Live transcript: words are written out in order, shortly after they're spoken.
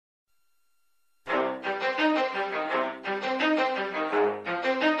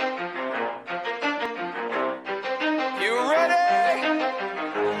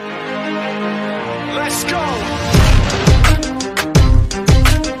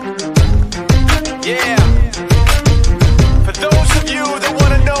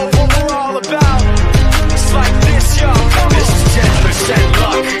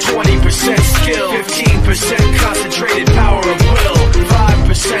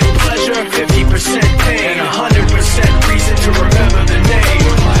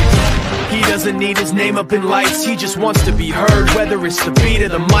name up in lights, he just wants to be heard. Whether it's the beat or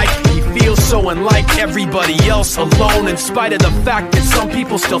the mic, he feels so unlike everybody else, alone. In spite of the fact that some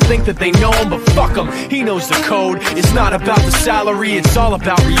people still think that they know him, but fuck him, he knows the code. It's not about the salary, it's all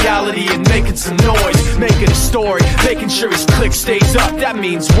about reality and making some noise, making a story, making sure his clique stays up. That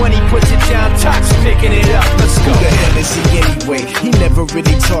means when he puts it down, Tox picking it up. Let's go. Who the hell is he anyway? He never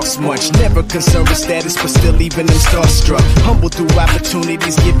really talks much, never concerned with status, but still leaving him starstruck. Humble through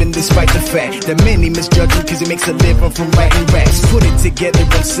opportunities given despite the fact that many misjudge him cause he makes a living from writing raps. Put it together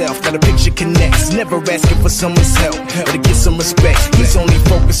himself, now the picture connects. Never asking for someone's help or to get some respect. He's only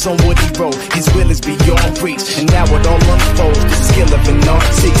focused on what he wrote. His will is beyond reach, and now it all unfolds. The skill of an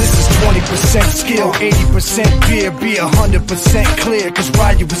artist. This is 20% skill, 80% beer, be 100% clear, cause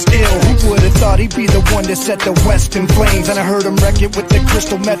Ryu was ill. Who would've thought he'd be the one that set the West in flames? And I heard him wreck it with the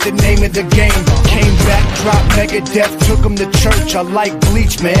crystal method, name of the game. Came back, dropped Megadeth, took him to church. I like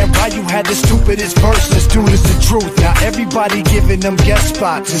Bleach, man. Ryu had the stupidest verses, dude, is the truth. Now everybody giving them guest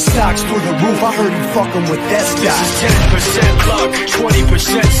spots and stocks through the roof. I heard he fucking with that stock. This is 10% luck,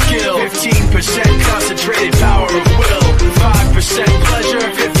 20% skill, 15% concentrated power of will, 5% pleasure,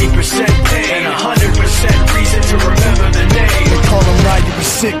 50% pain, and 100% reason to remember the name. They call him Ryu, he's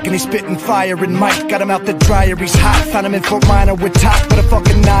sick and he's spitting fire. And Mike got him out the dryer, he's hot. Found him in Fort Minor with top, but a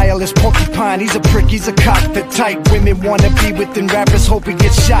fucking nihilist porcupine. He's a prick, he's a cock. The type women wanna be within, rappers hope he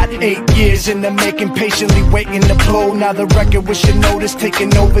gets shot. 8 years in the making, patiently waiting to blow. Now the record with your notice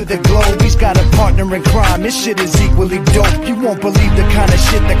taking over the globe. He's got a partner in crime, this shit is equally dope. You won't believe the kind of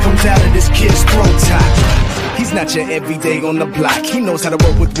shit that comes out of this kid's throat top. He's not your everyday on the block. He knows how to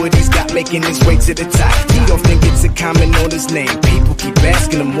work with what he's got, making his way to the top. He often gets a comment on his name. People keep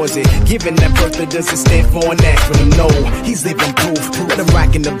asking him, was it given that birth or does it stand for an acronym? No, he's living proof. Let him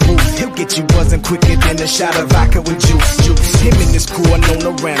rock in the booth. He'll get you buzzing quicker than a shot of vodka with juice. Him and his crew are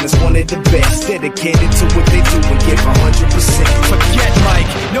known around as one of the best, dedicated to what they do and give 100%. Forget Mike,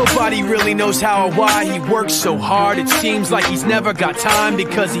 nobody really knows how or why he works so hard. It seems like he's never got time,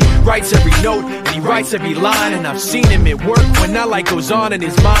 because he writes every note and he writes every line. And I've seen him at work when that light goes on in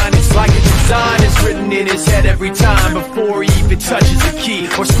his mind. It's like a design is written in his head every time, before he even touches a key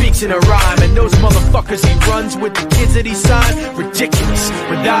or speaks in a rhyme. And those motherfuckers he runs with, the kids that he signed, ridiculous,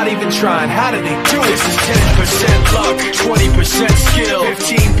 without even trying. How do they do it? This is 10% luck, 20% skill,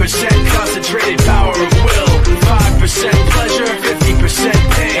 15% concentrated power of will, 5% pleasure, 50%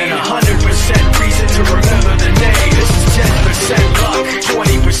 pain, and 100% reason to remember the name. This is 10% luck,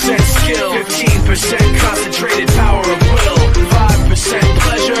 20% skill, 15% concentrated power of will, 5%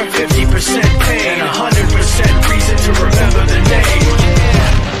 pleasure, 50% pain, and 100% reason to remember the name.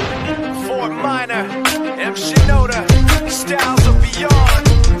 Yeah. Fort Minor, M. Shinoda, styles of beyond.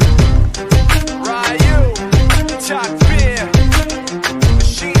 Ryu, Top Beer,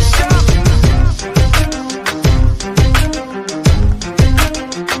 Machine Shop.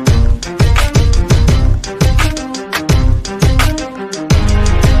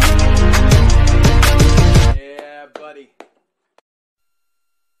 Yeah, buddy.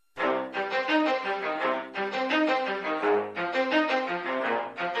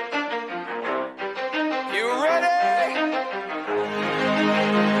 You ready?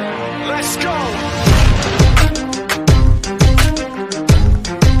 Let's go.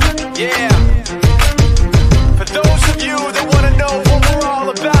 Yeah. For those of you that want to know what we're all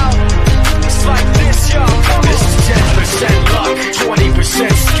about, it's like this, y'all. This is 10% luck, 20%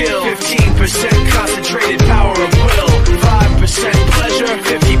 skill, 15% concentrated power of will, 5% pleasure,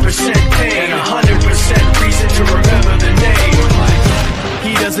 50% pain, and 100% reason to remember the name.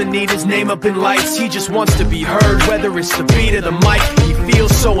 He doesn't need his name up in lights, he just wants to be heard. Whether it's the beat or the mic, he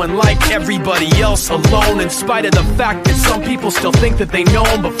feels so unlike everybody else, alone. In spite of the fact that some people still think that they know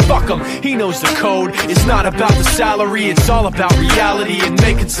him, but fuck him, he knows the code. It's not about the salary, it's all about reality and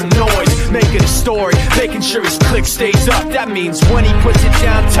making some noise, making a story, making sure his clique stays up. That means when he puts it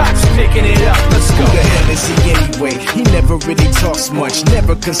down, Tox picking it up. Let's go. Who the hell is he anyway? He never really talks much,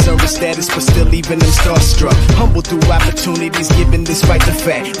 never concerned with status, but still leaving him starstruck. Humble through opportunities given despite the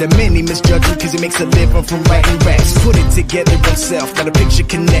fact that many misjudge him cause he makes a living from writing raps. Put it together himself, now the picture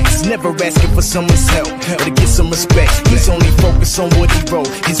connects. Never asking for someone's help or to get some respect. He's only focused on what he wrote.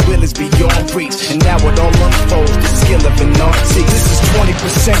 His will is beyond reach, and now it all unfolds. The skill of an artist. This is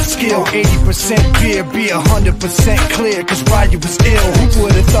 20% skill, 80% beer, be 100% clear, cause Ryu was ill. Who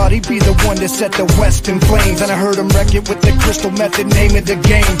would've thought he'd be the one that set the West in flames? And I heard him wreck it with the crystal method, name of the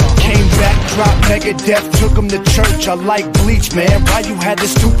game. Came back, dropped Megadeth, took him to church. I like Bleach, man. Ryu had the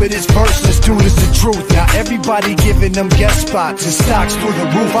stupidest verses, dude, is the truth. Now everybody giving them guest spots and stocks through the the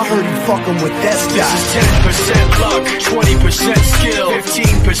roof. I heard he fucking with that guy. This is 10% luck, 20% skill,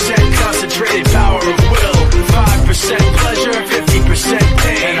 15% concentrated power of will, 5% pleasure, 50%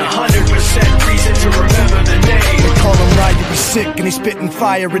 pain, and 100% reason to remember the name. They call him Ryan, he's sick and he's spitting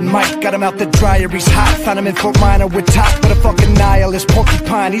fire. And Mike got him out the dryer, he's hot. Found him in Fort Minor with top, but a fucking nihilist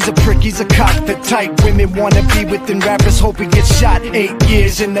porcupine. He's a prick, he's a cock. The type women wanna be within rappers, hope he gets shot. 8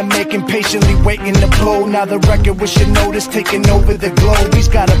 years in the making, patiently waiting to blow. Now the record with your notice taking over the globe. He's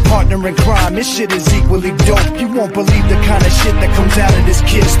got a partner in crime, this shit is equally dope. You won't believe the kind of shit that comes out of this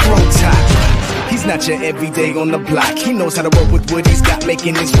kid's throat top. He's not your everyday on the block. He knows how to work with what he's got,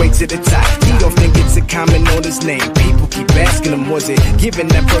 making his way to the top. He don't think it's a comment on his name. People keep asking him, was it given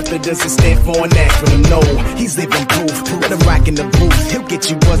that birth that doesn't stand for an acronym? No, he's living proof. Let him rock in the booth. He'll get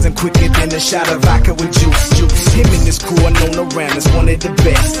you buzzing quicker than a shot of vodka with juice. Him and his crew are known around as one of the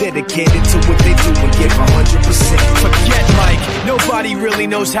best. Dedicated to what they do and give 100%. Forget Mike, nobody really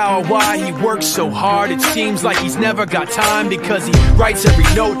knows how or why he works so hard. It seems like he's never got time, because he writes every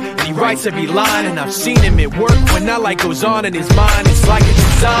note and he writes every line. And I've seen him at work when that light goes on in his mind. It's like a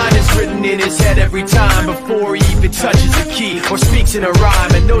design is written in his head every time, before he even touches a key or speaks in a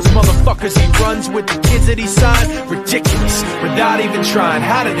rhyme. And those motherfuckers he runs with, the kids that he signed, ridiculous, without even trying.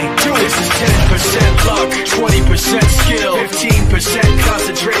 How do they do it? This is 10% luck, 20% skill, 15%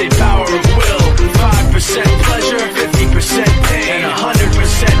 concentrated power of will, 5% pleasure, 50% pain, and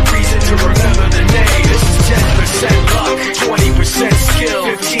 100% reason to remember the name. This is 10% luck, 20% skill,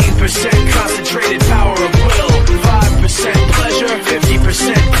 15% concentrated power of will, 5% pleasure,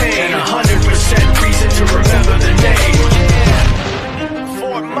 50% pain, and 100% reason to remember the name. Yeah.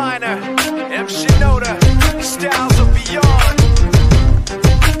 Fort Minor, M. Shinoda, Styles of Beyond,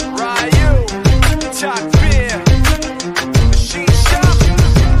 Ryu, Talk Beer, Machine Shop.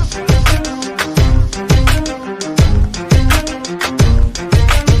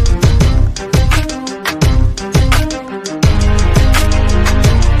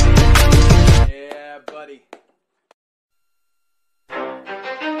 Yeah, buddy.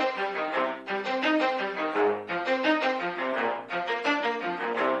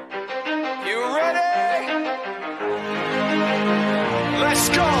 You ready? Let's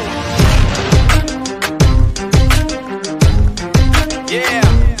go. Yeah.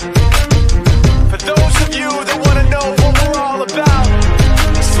 For those of you that want to know what we're all about,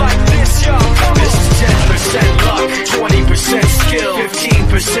 it's like this, y'all. This is 10% luck, 20% skill,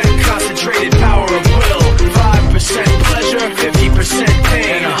 15% concentrated power of will, 5% pleasure, 50%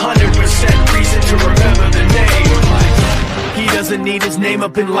 pain, and 100% reason to remember the name. He doesn't need his name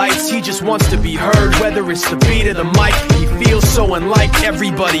up in lights, he just wants to be heard, whether it's the beat or the mic. He feels so unlike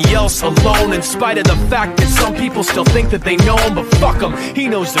everybody else, alone, in spite of the fact that some people still think that they know him. But fuck him, he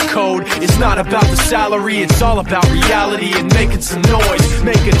knows the code. It's not about the salary, it's all about reality and making some noise,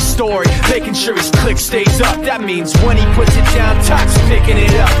 making a story, making sure his clique stays up. That means when he puts it down, Toc's picking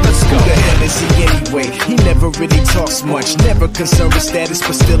it up. Let's go. Who the hell is he anyway? He never really talks much, never concerned with status,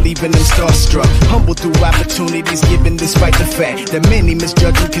 but still leaving him starstruck. Humble through opportunities given despite the fact that many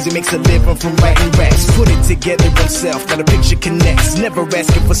misjudge him cause he makes a living from writing raps. Put it together himself, now the picture connects. Never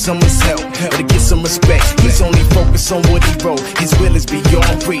asking for someone's help or to get some respect. He's only focused on what he wrote, his will is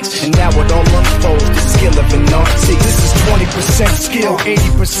beyond reach. And now it all unfolds, the skill of an artist. This is 20% skill,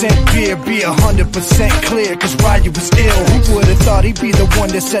 80% beer, be 100% clear, cause Ryu was ill. Who would've thought he'd be the one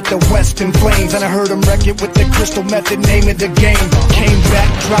that set the West in flames? And I heard him wreck it with the crystal method, name of the game. Came back,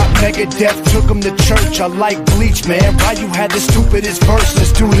 dropped Megadeth, took him to church. I like Bleach, man. Ryu had the stupidest verse,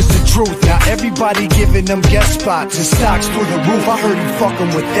 this dude is the truth. Now everybody giving them guest spots and stocks through the roof. I heard he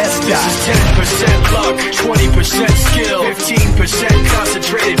fucking with that guy. This is 10% luck, 20% skill, 15%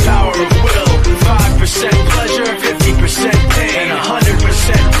 concentrated power of will, 5% pleasure, 50% pain, and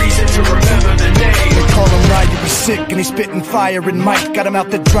 100% reason to remember the name. They call him Ryu, he's sick and he's spitting fire. And Mike got him out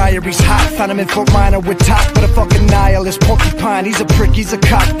the dryer, he's hot. Found him in Fort Minor with top, but a fucking nihilist porcupine. He's a prick, he's a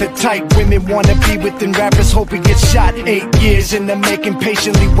cock. The type women wanna be within rappers, hope he gets shot. 8 years in the making,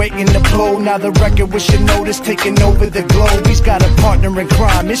 patiently waiting to blow. Now the record with your notice taking over the globe. He's got a partner in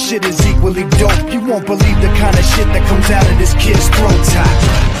crime, this shit is equally dope. You won't believe the kind of shit that comes out of this kid's throat top.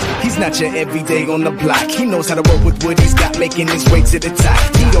 He's not your everyday on the block. He knows how to work with what he's got, making his way to the top.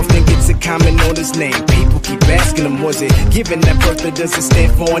 He don't think it's a comment on his name. People keep asking him, was it given that birth that doesn't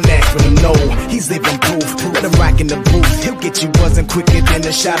stand for an acronym? No, he's living proof. Let him rock in the booth. He'll get you buzzing quicker than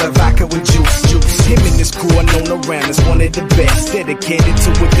a shot of vodka with juice. Him and his crew are known around as one of the best. Dedicated to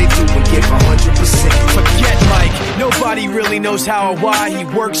what they do and give 100%. Forget Mike, nobody really knows how or why he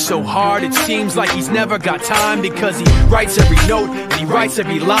works so hard. It seems like he's never got time, because he writes every note and he writes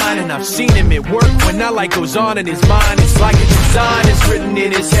every line. And I've seen him at work when that light goes on in his mind. It's like a design is written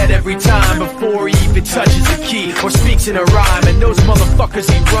in his head every time before he even touches a key or speaks in a rhyme. And those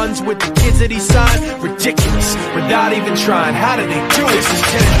motherfuckers he runs with, the kids that he signed, ridiculous, without even trying. How do they do it? This is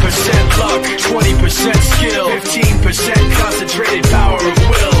 10% luck, 20% skill, 15% concentrated power of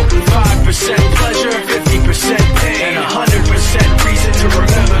will, 5% pleasure, 50% pain, and 100% reason to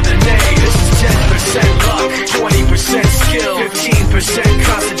remember the name. This is 10% luck, 20% skill, 15%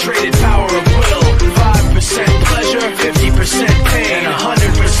 concentrated power of will, 5% pleasure, 50% pain, and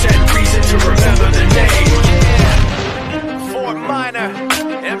 100% reason to remember the name. Yeah. Fort Minor,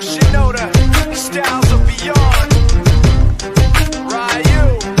 M. Shinoda, Styles of Beyond,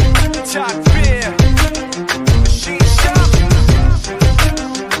 Ryu, Talk Beer, Machine Shop.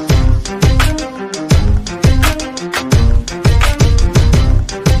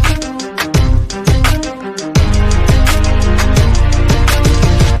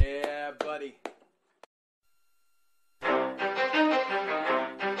 Yeah, buddy.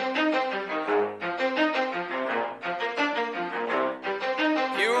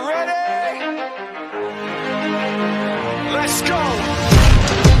 You ready? Let's go.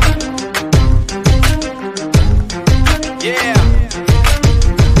 Yeah.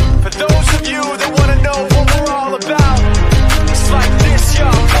 For those of you that want to know what we're all about, it's like this, y'all.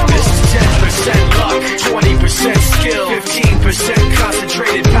 This is 10% luck, 20% skill, 15%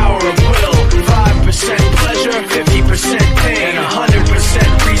 concentrated power of will, 5% pleasure, 50% pain, and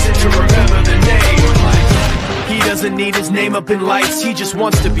 100% reason to remember the name. He doesn't need his name up in lights, he just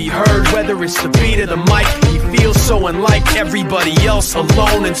wants to be heard, whether it's the beat or the mic. He feels so unlike everybody else,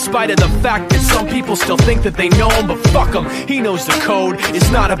 alone, in spite of the fact that some people still think that they know him. But fuck him, he knows the code. It's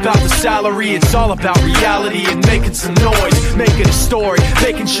not about the salary, it's all about reality and making some noise, making a story,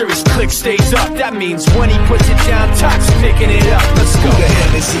 making sure his clique stays up. That means when he puts it down, Top's picking it up. Let's go. Who the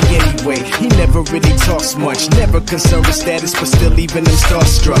hell is he anyway? He never really talks much, never concerned with status, but still leaving him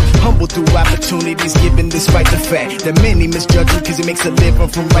starstruck. Humble through opportunities given despite the fact that many misjudge him cause he makes a living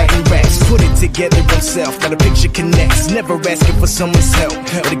from writing raps. Put it together himself, now the picture connects, never asking for someone's help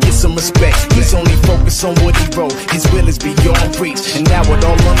or to get some respect. He's only focused on what he wrote, his will is beyond reach, and now it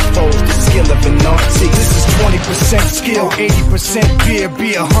all unfolds, the skill of an artist. This is 20% skill, 80% fear,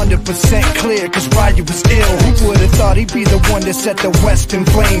 be 100% clear, cause Ryu was ill. Who would've thought he'd be the one that set the West in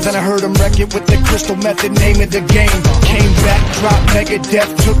flames? And I heard him wreck it with the crystal method, name of the game. Came back, dropped Megadeth,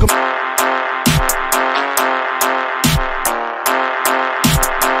 took him